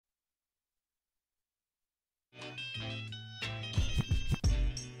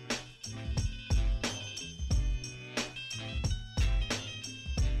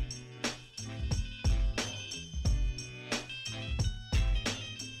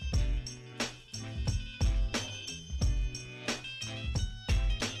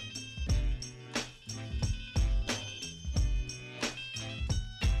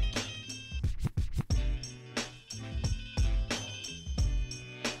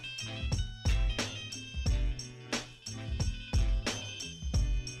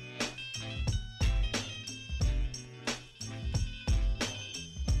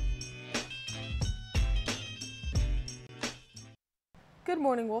Good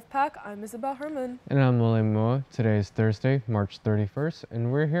morning, Wolfpack. I'm Isabel Herman. And I'm William Moa. Today is Thursday, March 31st,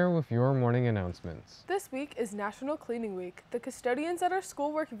 and we're here with your morning announcements. This week is National Cleaning Week. The custodians at our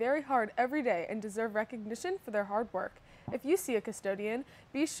school work very hard every day and deserve recognition for their hard work. If you see a custodian,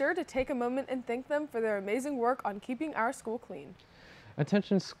 be sure to take a moment and thank them for their amazing work on keeping our school clean.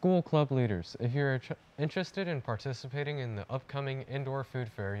 Attention school club leaders. If you're interested in participating in the upcoming indoor food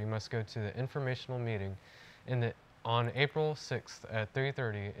fair, you must go to the informational meeting on April 6th at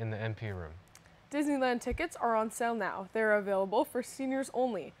 3:30 in the MP room. Disneyland tickets are on sale now. They're available for seniors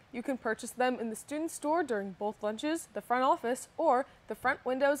only. You can purchase them in the student store during both lunches, the front office, or the front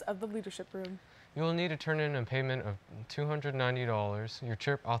windows of the leadership room. You will need to turn in a payment of $290, your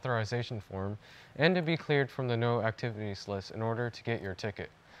trip authorization form, and to be cleared from the no activities list in order to get your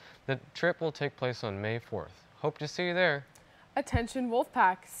ticket. The trip will take place on May 4th. Hope to see you there. Attention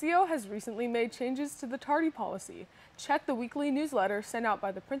Wolfpack, CO has recently made changes to the tardy policy. Check the weekly newsletter sent out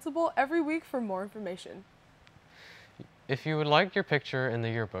by the principal every week for more information. If you would like your picture in the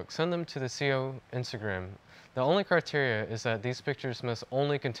yearbook, send them to the CO Instagram. The only criteria is that these pictures must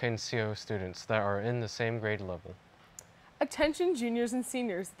only contain CO students that are in the same grade level. Attention juniors and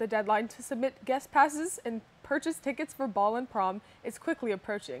seniors, the deadline to submit guest passes and purchase tickets for ball and prom is quickly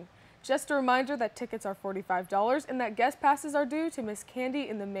approaching. Just a reminder that tickets are $45 and that guest passes are due to Miss Candy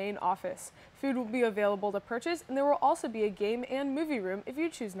in the main office. Food will be available to purchase, and there will also be a game and movie room if you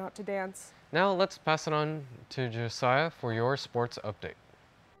choose not to dance. Now let's pass it on to Josiah for your sports update.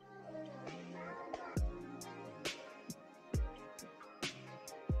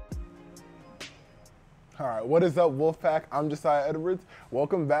 All right, what is up, Wolfpack? I'm Josiah Edwards.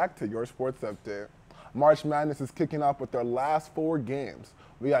 Welcome back to your sports update. March Madness is kicking off with their last 4 games.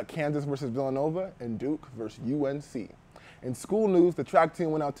 We got Kansas versus Villanova and Duke versus UNC. In school news, the track team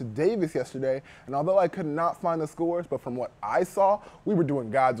went out to Davis yesterday, and although I could not find the scores, but from what I saw, we were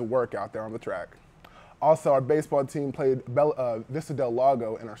doing God's work out there on the track. Also, our baseball team played Vista del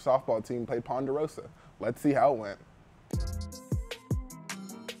Lago, and our softball team played Ponderosa. Let's see how it went.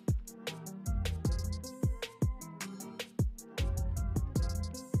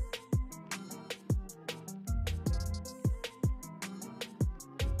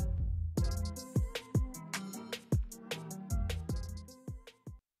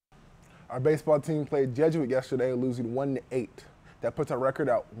 Our baseball team played Jesuit yesterday, losing 1-8. That puts our record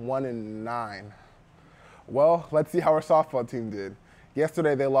at 1-9. Well, let's see how our softball team did.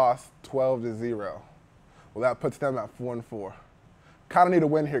 Yesterday they lost 12-0. Well, that puts them at 4-4. Kind of need a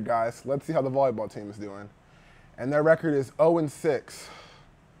win here, guys. Let's see how the volleyball team is doing. And their record is 0-6.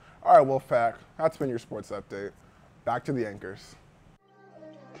 All right, Wolfpack, that's been your sports update. Back to the anchors.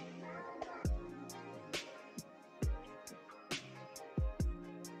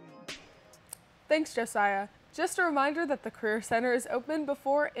 Thanks, Josiah. Just a reminder that the Career Center is open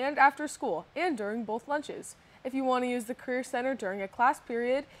before and after school and during both lunches. If you want to use the Career Center during a class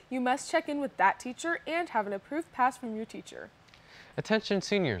period, you must check in with that teacher and have an approved pass from your teacher. Attention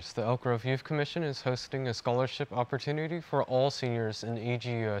seniors, the Elk Grove Youth Commission is hosting a scholarship opportunity for all seniors in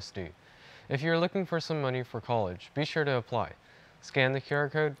EGUSD. If you're looking for some money for college, be sure to apply. Scan the QR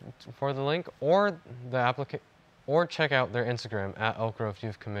code for the link or check out their Instagram at Elk Grove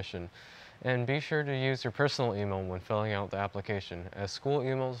Youth Commission. And be sure to use your personal email when filling out the application, as school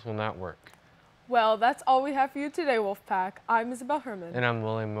emails will not work. Well, that's all we have for you today, Wolfpack. I'm Isabel Herman. And I'm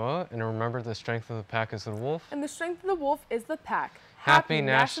William Moa, and remember, the strength of the pack is the wolf. And the strength of the wolf is the pack. Happy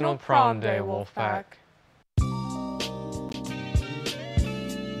National Prom Day, Wolfpack.